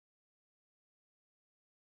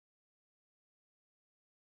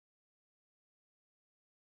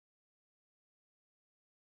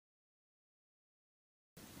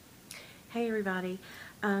Hey everybody.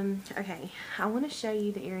 Okay, I want to show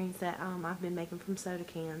you the earrings that I've been making from soda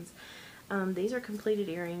cans. These are completed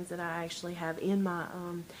earrings that I actually have in my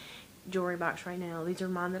jewelry box right now. These are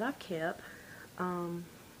mine that I've kept. And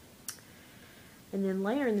then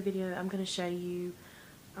later in the video I'm going to show you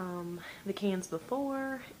the cans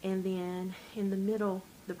before, and then in the middle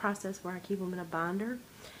the process where I keep them in a binder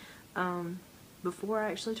before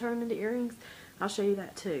I actually turn them into earrings. I'll show you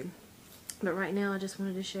that too. But right now I just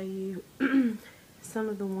wanted to show you some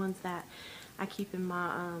of the ones that I keep in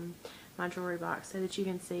my my jewelry box so that you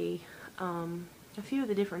can see a few of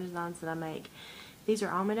the different designs that I make. These are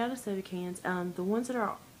all made out of soda cans. The ones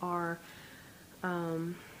that are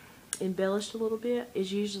embellished a little bit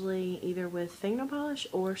is usually either with fingernail polish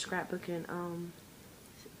or scrapbooking,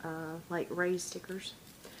 like raised stickers.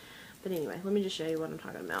 But anyway, let me just show you what I'm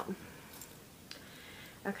talking about.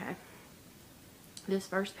 Okay. This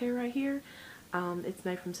first pair right here, it's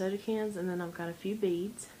made from soda cans, and then I've got a few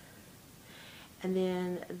beads. And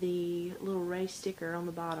then the little raised sticker on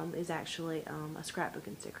the bottom is actually a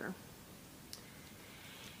scrapbooking sticker.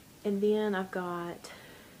 And then I've got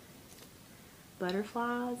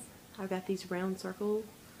butterflies. I've got these round circle.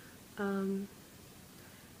 Those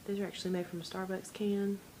are actually made from a Starbucks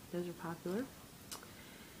can. Those are popular.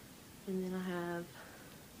 And then I have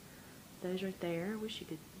those right there. I wish you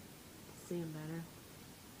could see them better.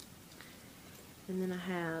 And then I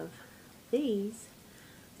have these,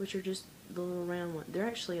 which are just the little round one. They're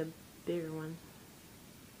actually a bigger one,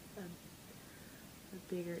 a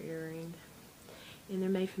bigger earring, and they're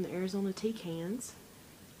made from the Arizona tea cans.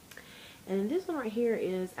 And this one right here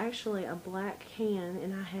is actually a black can,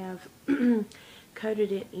 and I have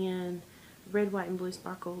coated it in red, white, and blue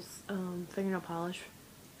sparkles fingernail polish.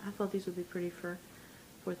 I thought these would be pretty for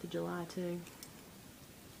 4th of July too.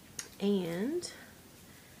 And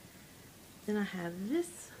then I have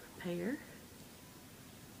this pair,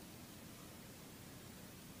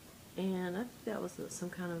 and I think that was some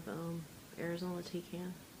kind of Arizona tea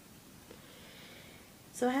can.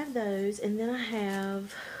 So I have those, and then I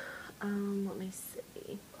have, let me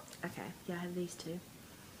see, okay, yeah, I have these two.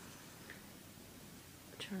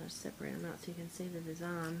 I'm trying to separate them out so you can see the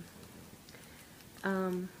design.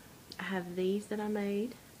 I have these that I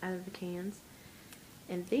made out of the cans,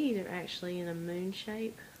 and these are actually in a moon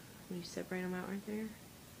shape. You separate them out right there, and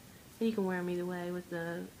you can wear them either way, with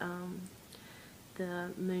the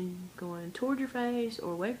moon going toward your face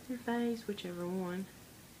or away from your face, whichever one.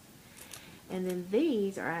 And then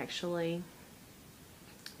these are actually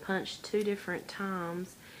punched 2 different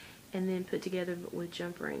times and then put together with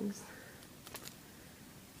jump rings.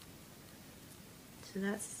 So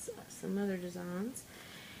that's some other designs.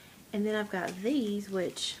 And then I've got these,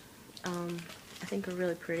 which I think are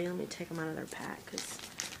really pretty. Let me take them out of their pack because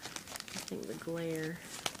I think the glare.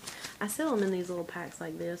 I sell them in these little packs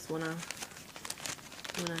like this when I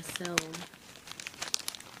sell them.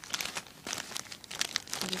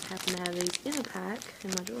 I just happen to have these in a pack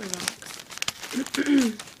in my jewelry box.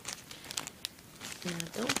 And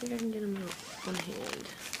I don't think I can get them out one hand.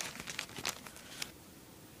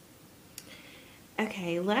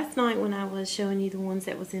 Okay, last night when I was showing you the ones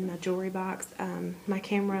that was in my jewelry box, my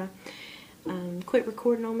camera quit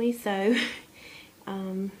recording on me, so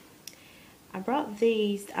I brought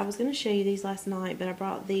these. I was going to show you these last night, but I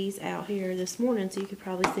brought these out here this morning so you could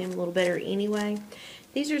probably see them a little better anyway.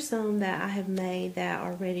 These are some that I have made that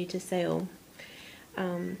are ready to sell.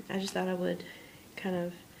 I just thought I would kind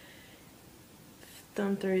of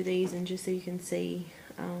thumb through these and just so you can see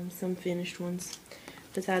some finished ones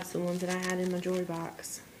besides the ones that I had in my jewelry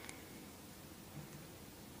box.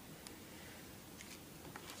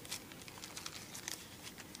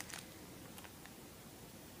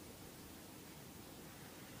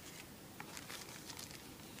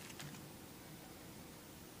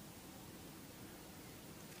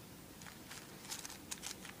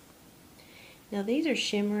 Now these are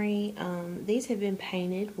shimmery. These have been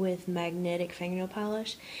painted with magnetic fingernail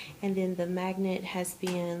polish, and then the magnet has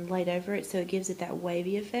been laid over it so it gives it that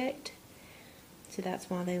wavy effect. So that's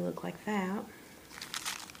why they look like that.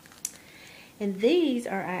 And these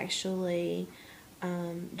are actually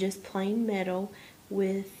just plain metal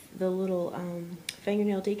with the little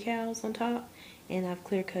fingernail decals on top, and I've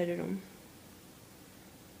clear coated them.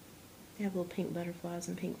 They have little pink butterflies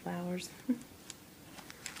and pink flowers.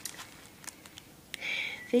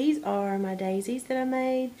 These are my daisies that I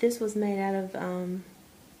made. This was made out of,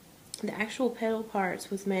 the actual petal parts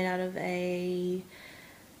was made out of a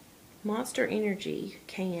Monster Energy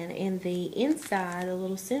can, and the inside, the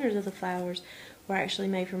little centers of the flowers, were actually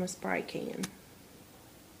made from a Sprite can.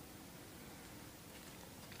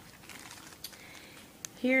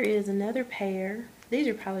 here is another pair. These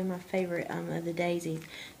are probably my favorite of the daisies.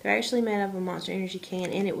 They're actually made out of a Monster Energy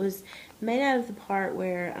can, and it was made out of the part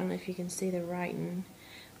where, I don't know if you can see the writing,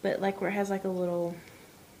 but like where it has like a little,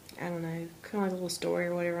 I don't know, kind of like a little story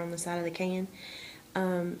or whatever on the side of the can.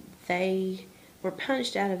 They were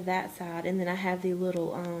punched out of that side, and then I have the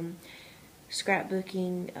little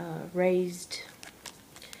scrapbooking raised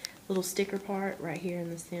little sticker part right here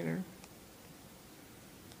in the center.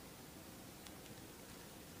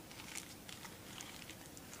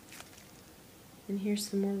 And here's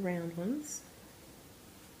some more round ones.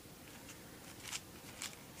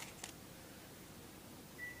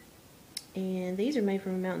 And these are made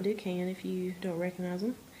from a Mountain Dew can, if you don't recognize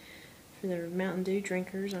them. For the Mountain Dew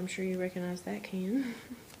drinkers, I'm sure you recognize that can.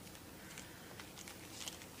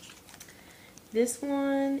 This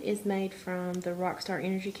one is made from the Rockstar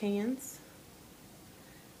Energy cans.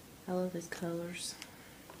 I love those colors.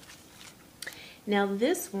 Now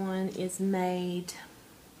this one is made,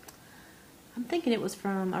 I'm thinking it was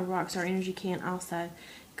from a Rockstar Energy can also,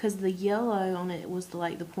 because the yellow on it was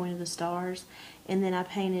like the point of the stars, and then I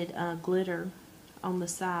painted glitter on the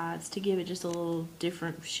sides to give it just a little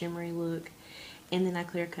different shimmery look, and then I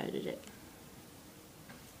clear coated it.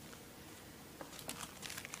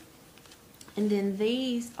 And then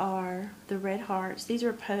these are the red hearts. These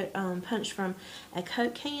are punched from a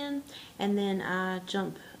Coke can, and then I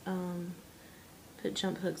put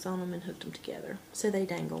jump hooks on them and hooked them together so they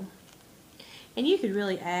dangle. And you could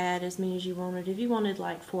really add as many as you wanted. If you wanted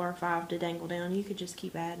like 4 or 5 to dangle down, you could just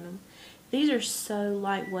keep adding them. These are so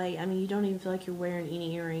lightweight. I mean, you don't even feel like you're wearing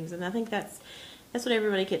any earrings. And I think that's what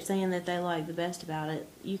everybody kept saying that they like the best about it.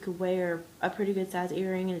 You could wear a pretty good size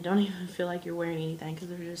earring and it don't even feel like you're wearing anything because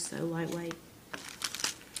they're just so lightweight.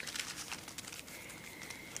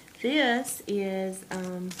 This is,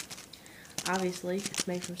 obviously, it's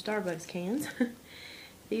made from Starbucks cans.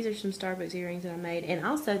 These are some Starbucks earrings that I made. And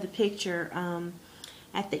also the picture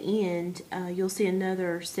at the end, you'll see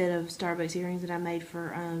another set of Starbucks earrings that I made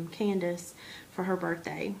for Candace for her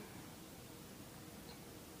birthday.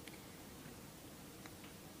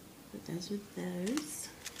 Put those with those.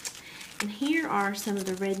 And here are some of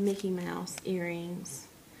the red Mickey Mouse earrings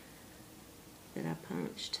that I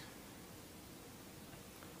punched.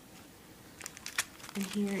 And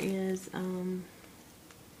here is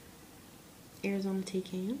Arizona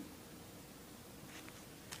Tea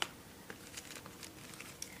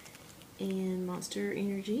and Monster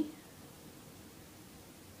Energy.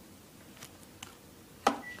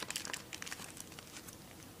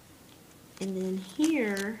 And then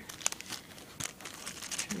here,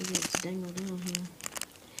 trying to get it to dangle down here.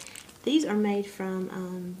 These are made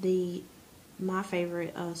from my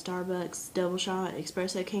favorite Starbucks double shot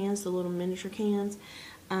espresso cans, the little miniature cans.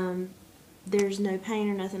 There's no paint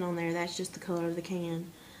or nothing on there. That's just the color of the can.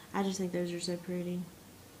 I just think those are so pretty.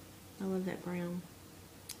 I love that brown.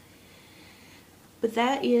 But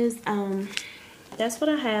that is, that's what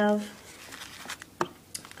I have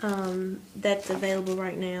that's available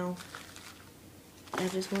right now. I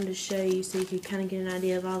just wanted to show you so you could kind of get an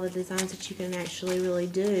idea of all the designs that you can actually really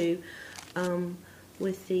do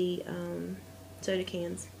with the soda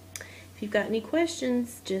cans. If you've got any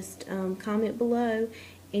questions, just comment below,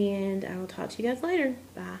 and I will talk to you guys later.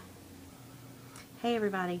 Bye. Hey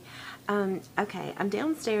everybody. Okay, I'm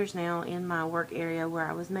downstairs now in my work area where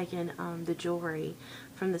I was making the jewelry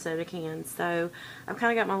from the soda cans. So I've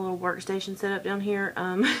kind of got my little workstation set up down here.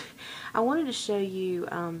 I wanted to show you,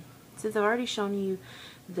 since I've already shown you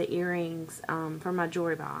the earrings from my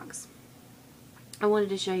jewelry box, I wanted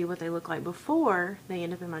to show you what they look like before they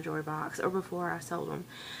end up in my jewelry box, or before I sold them.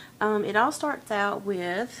 It all starts out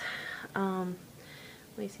with, let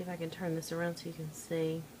me see if I can turn this around so you can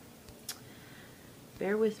see.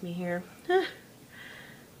 Bear with me here.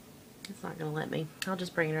 It's not going to let me. I'll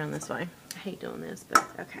just bring it around this way. I hate doing this, but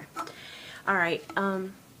okay. Alright,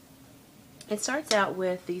 it starts out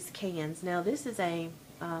with these cans. Now this is a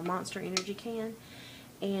Monster Energy can,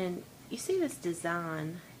 and you see this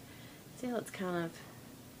design. See how it's kind of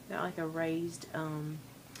got like a raised,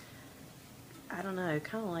 I don't know,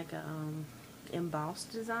 kind of like a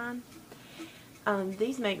embossed design.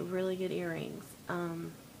 These make really good earrings.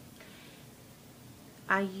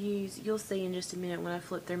 You'll see in just a minute when I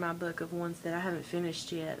flip through my book of ones that I haven't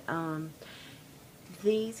finished yet.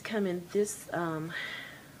 These come in this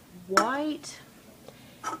white,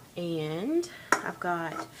 and I've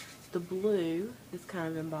got the blue that's kind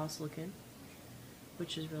of embossed looking,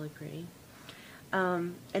 which is really pretty.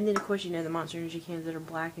 And then of course you know the Monster Energy cans that are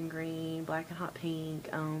black and green, black and hot pink.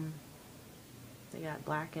 They got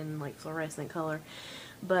black and like fluorescent color.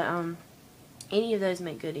 But any of those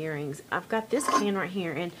make good earrings. I've got this can right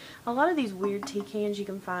here, and a lot of these weird tea cans you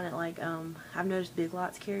can find at like, I've noticed Big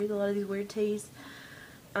Lots carries a lot of these weird teas.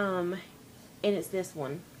 And it's this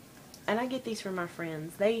one. And I get these from my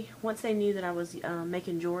friends. Once they knew that I was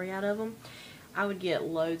making jewelry out of them, I would get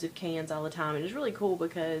loads of cans all the time. And it's really cool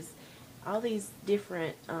because all these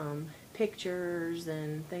different pictures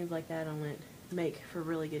and things like that on it make for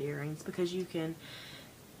really good earrings, because you can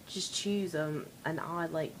just choose an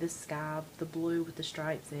odd, like this sky, the blue with the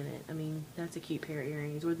stripes in it. I mean, that's a cute pair of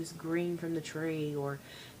earrings. Or this green from the tree, or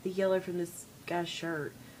the yellow from this guy's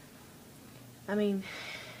shirt. I mean,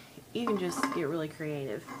 you can just get really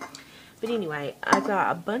creative. But anyway, I've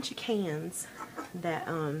got a bunch of cans that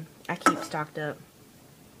I keep stocked up.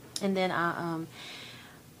 And then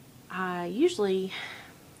I usually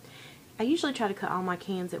try to cut all my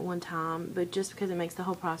cans at one time, but just because it makes the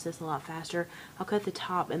whole process a lot faster, I'll cut the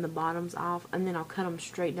top and the bottoms off, and then I'll cut them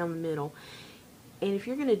straight down the middle. And if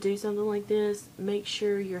you're going to do something like this, make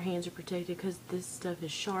sure your hands are protected, because this stuff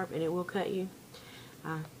is sharp and it will cut you.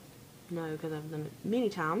 I know, because I've done it many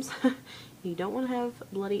times. You don't want to have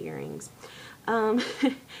bloody earrings.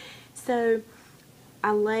 So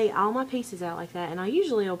I lay all my pieces out like that, and I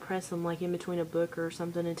usually will press them like in between a book or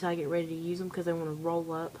something until I get ready to use them, because they want to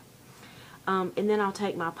roll up. And then I'll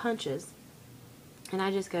take my punches, and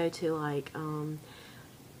I just go to like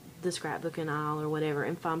the scrapbooking aisle or whatever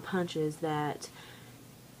and find punches that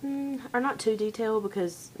are not too detailed,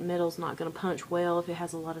 because metal's not going to punch well if it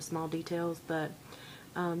has a lot of small details, but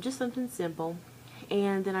just something simple.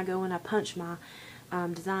 And then I go and I punch my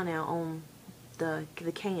design out on the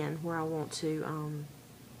can where I want to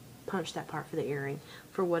punch that part for the earring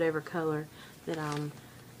for whatever color that I'm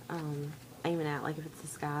aiming at. Like if it's the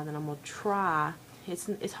sky, then I'm going to try.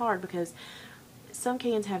 It's hard because some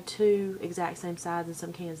cans have two exact same sides and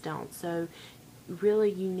some cans don't. So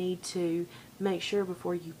really you need to make sure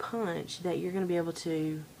before you punch that you're going to be able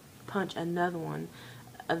to punch another one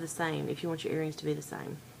of the same if you want your earrings to be the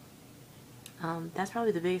same. That's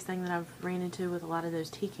probably the biggest thing that I've ran into with a lot of those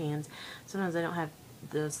tea cans. Sometimes they don't have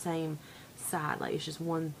the same side, like it's just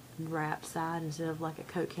one wrap side instead of like a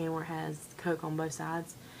Coke can where it has Coke on both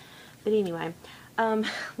sides. But anyway,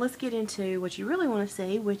 let's get into what you really want to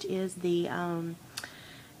see, which is the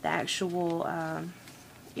actual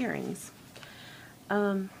earrings.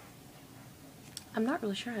 I'm not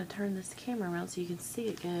really sure how to turn this camera around so you can see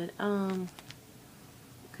it good,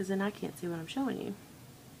 because then I can't see what I'm showing you.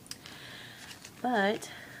 But,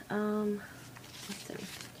 let's see,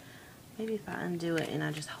 maybe if I undo it and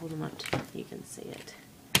I just hold them up to you, you can see it.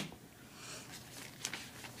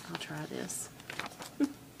 I'll try this.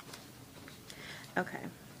 Okay.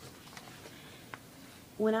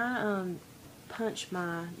 When I punch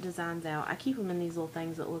my designs out, I keep them in these little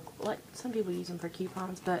things that look like, some people use them for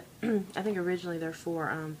coupons, but I think originally they're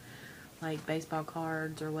for like baseball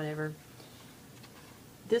cards or whatever.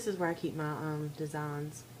 This is where I keep my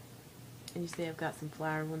designs. And you see I've got some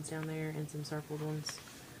flowered ones down there and some circled ones.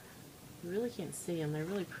 You really can't see them. They're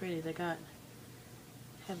really pretty. They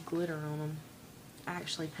have glitter on them. I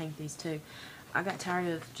actually paint these too. I got tired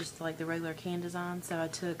of just like the regular can design, so I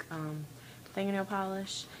took fingernail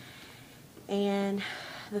polish and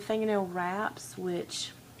the fingernail wraps,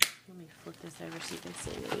 which, let me flip this over so you can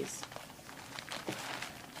see these.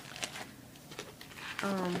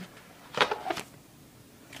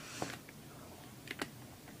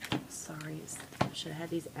 Sorry, I should have had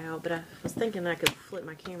these out, but I was thinking I could flip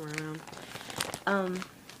my camera around.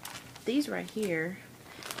 These right here,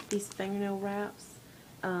 these fingernail wraps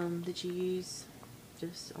that you use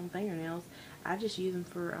just on fingernails, I just use them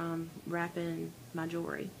for wrapping my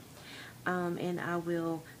jewelry. And I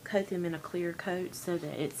will coat them in a clear coat so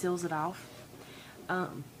that it seals it off.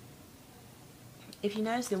 If you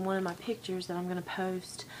notice in one of my pictures that I'm going to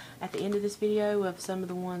post at the end of this video of some of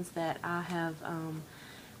the ones that I have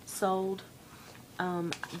sold,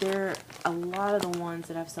 there, a lot of the ones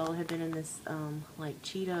that I've sold have been in this like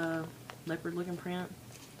cheetah leopard looking print,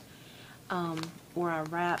 where I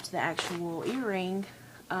wrapped the actual earring,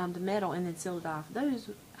 the metal, and then sealed it off. Those,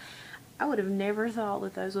 I would have never thought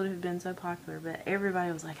that those would have been so popular, but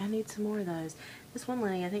everybody was like, I need some more of those. This one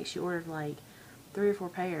lady, I think she ordered like 3 or 4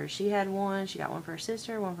 pairs. She had one, she got one for her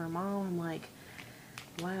sister, one for her mom. I'm like,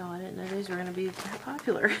 wow, I didn't know these were going to be that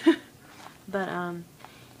popular. But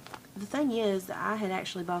the thing is, I had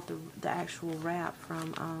actually bought the actual wrap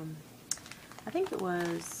from, I think it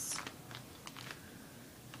was,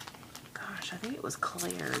 gosh, I think it was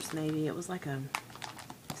Claire's maybe. It was like a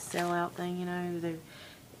sellout thing, you know.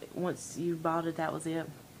 Once you bought it, that was it.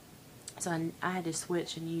 So I had to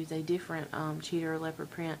switch and use a different cheetah or leopard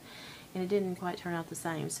print. and it didn't quite turn out the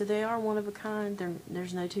same. So they are one of a kind.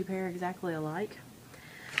 There's no two pair exactly alike.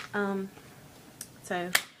 So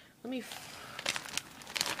let me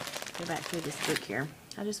go back through this book here.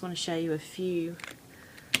 I just want to show you a few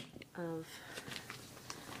of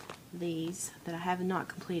these that I have not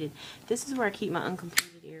completed. This is where I keep my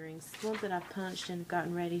uncompleted earrings. The ones that I've punched and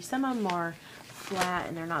gotten ready. Some of them are flat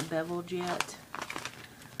and they're not beveled yet.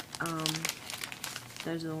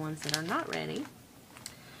 Those are the ones that are not ready.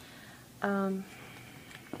 I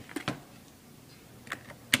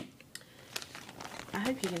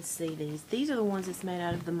hope you can see these. These are the ones that's made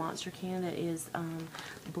out of the Monster can that is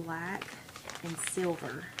black and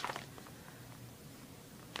silver.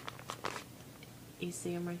 You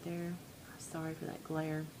see them right there? Sorry for that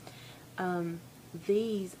glare.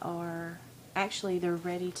 These are, actually they're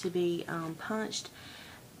ready to be punched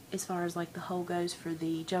as far as like the hole goes for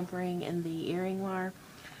the jump ring and the earring wire.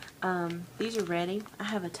 These are ready. I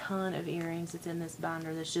have a ton of earrings that's in this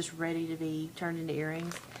binder that's just ready to be turned into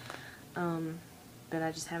earrings. But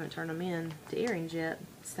I just haven't turned them in to earrings yet.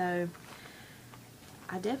 So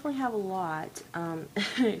I definitely have a lot.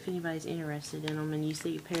 If anybody's interested in them and you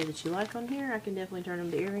see a pair that you like on here, I can definitely turn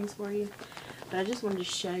them to earrings for you. But I just wanted to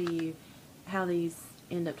show you how these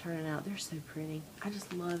end up turning out. They're so pretty. I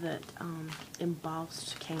just love that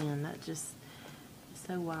embossed can. That just is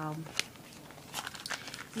so wild.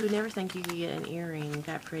 You would never think you could get an earring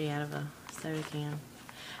that pretty out of a soda can.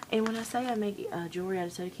 And when I say I make jewelry out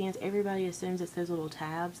of soda cans, everybody assumes it's those little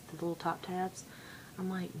tabs, the little top tabs. I'm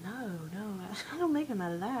like, no, I don't make them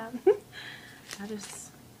out of that.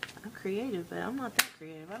 I'm creative, but I'm not that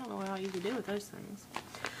creative. I don't know what you could do with those things.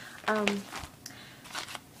 I'm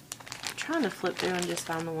trying to flip through and just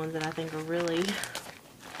find the ones that I think are really,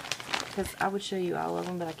 because I would show you all of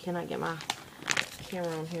them, but I cannot get my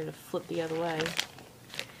camera on here to flip the other way.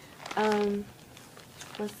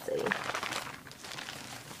 Let's see.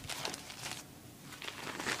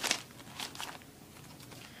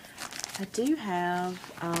 I do have,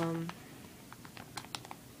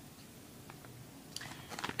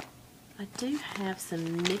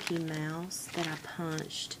 some Mickey Mouse that I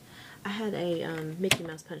punched. I had a Mickey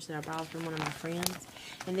Mouse punch that I borrowed from one of my friends,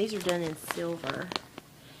 and these are done in silver.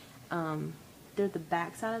 They're the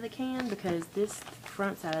back side of the can because this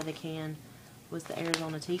front side of the can was the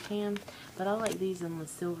Arizona tea can, but I like these on the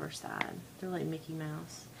silver side. They're like Mickey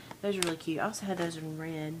Mouse. Those are really cute. I also had those in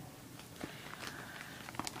red.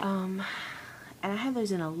 And I have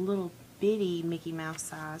those in a little bitty Mickey Mouse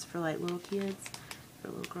size for like little kids, for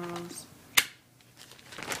little girls.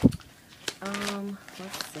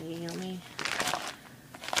 Let's see, let me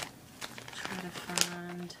try to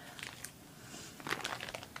find,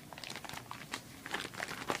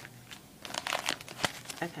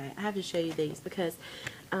 okay, I have to show you these because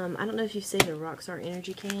I don't know if you've seen the Rockstar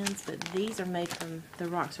Energy cans, but these are made from the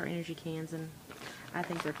Rockstar Energy cans, and I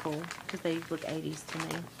think they're cool because they look 80s to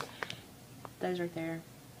me. Those right there,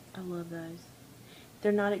 I love those.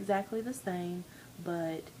 They're not exactly the same,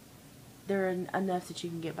 but they're enough that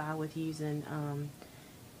you can get by with using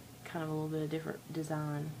kind of a little bit of different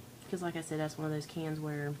design. Because like I said, that's one of those cans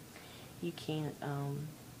where you can't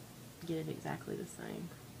get it exactly the same.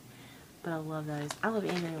 But I love those. I love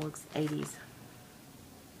anything that looks 80s.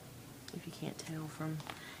 If you can't tell from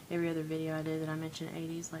every other video I did that I mentioned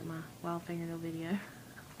 80s, like my wild fingernail video.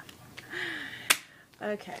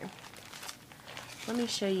 Okay. Let me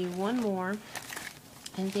show you one more.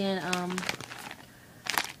 And then,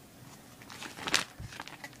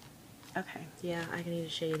 okay, yeah, I need to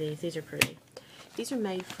show you these. These are pretty. These are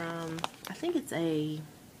made from, I think it's a,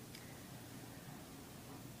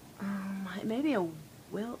 maybe a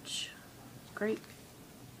Welch grape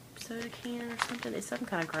soda can or something. It's some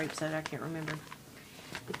kind of grape soda, I can't remember.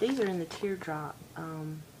 But these are in the teardrop,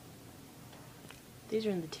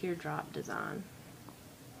 design.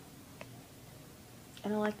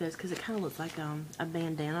 And I like those because it kind of looks like a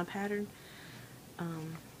bandana pattern.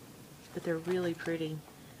 But they're really pretty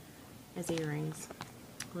as earrings.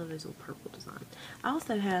 I love those little purple design. I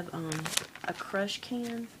also have a crush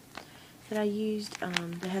can that I used.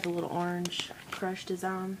 They have a little orange crush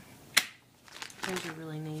design. Those are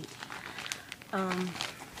really neat. Let me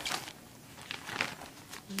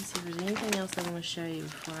see if there's anything else I want to show you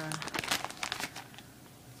before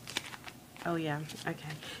oh yeah, okay.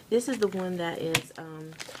 This is the one that is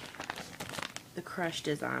the crush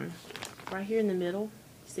design. Right here in the middle,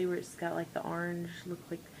 see where it's got like the orange, look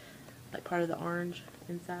like part of the orange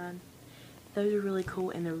inside. Those are really cool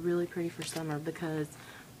and they're really pretty for summer because,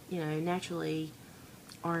 you know, naturally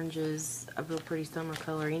orange is a real pretty summer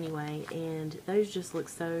color anyway, and those just look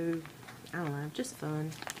so, I don't know, just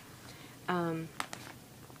fun.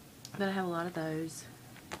 but I have a lot of those.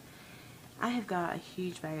 I have got a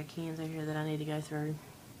huge bag of cans over here that I need to go through.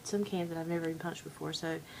 Some cans that I've never even punched before,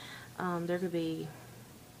 so there could be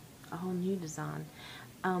a whole new design.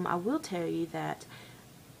 I will tell you that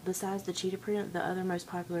besides the cheetah print, the other most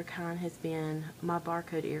popular kind has been my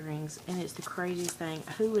barcode earrings, and it's the craziest thing.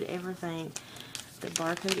 Who would ever think that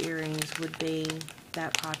barcode earrings would be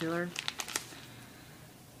that popular?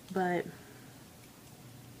 But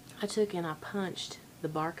I took and I punched the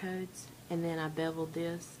barcodes, and then I beveled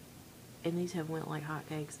this, and these have went like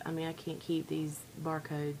hotcakes. I mean, I can't keep these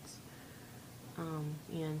barcodes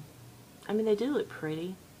in. I mean, they do look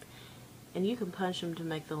pretty, and you can punch them to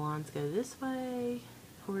make the lines go this way,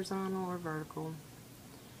 horizontal or vertical,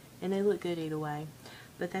 and they look good either way.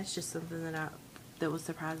 But that's just something that was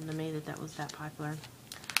surprising to me, that was that popular.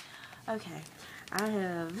 Okay,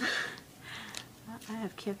 I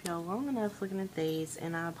have kept y'all long enough looking at these,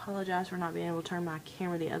 and I apologize for not being able to turn my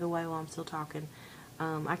camera the other way while I'm still talking.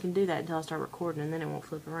 I can do that until I start recording, and then it won't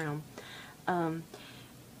flip around.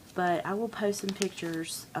 But I will post some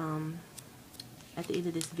pictures at the end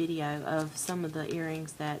of this video of some of the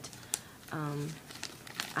earrings that I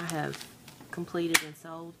have completed and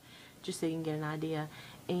sold, just so you can get an idea.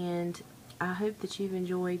 And I hope that you've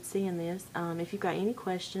enjoyed seeing this. If you've got any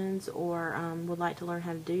questions or would like to learn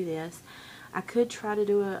how to do this, I could try to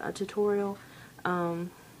do a tutorial.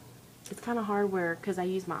 It's kind of hard because I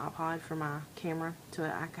use my iPod for my camera, so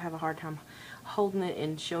I have a hard time holding it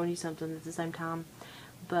and showing you something at the same time.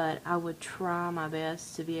 But I would try my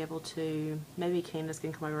best to be able to, maybe Candace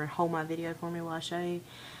can come over and hold my video for me while I show you.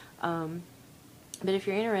 But if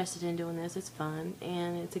you're interested in doing this, it's fun,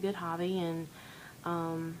 and it's a good hobby, and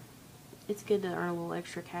it's good to earn a little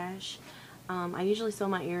extra cash. I usually sell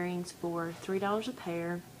my earrings for $3 a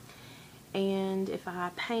pair. And if I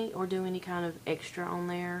paint or do any kind of extra on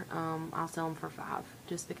there, I'll sell them for $5,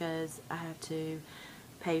 just because I have to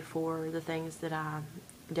pay for the things that I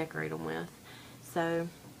decorate them with. So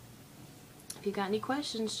if you got any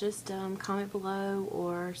questions, just comment below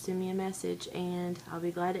or send me a message, and I'll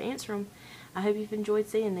be glad to answer them. I hope you've enjoyed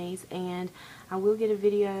seeing these, and I will get a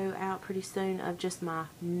video out pretty soon of just my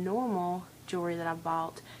normal jewelry that I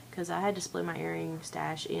bought, because I had to split my earring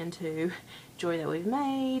stash into jewelry that we've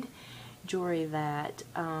made, jewelry that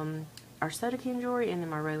are soda can jewelry, and then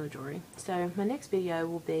my regular jewelry. So my next video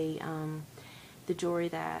will be the jewelry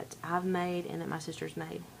that I've made and that my sister's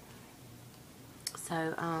made.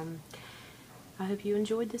 So I hope you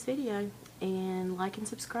enjoyed this video, and like and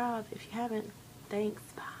subscribe if you haven't. Thanks.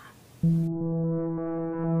 Bye.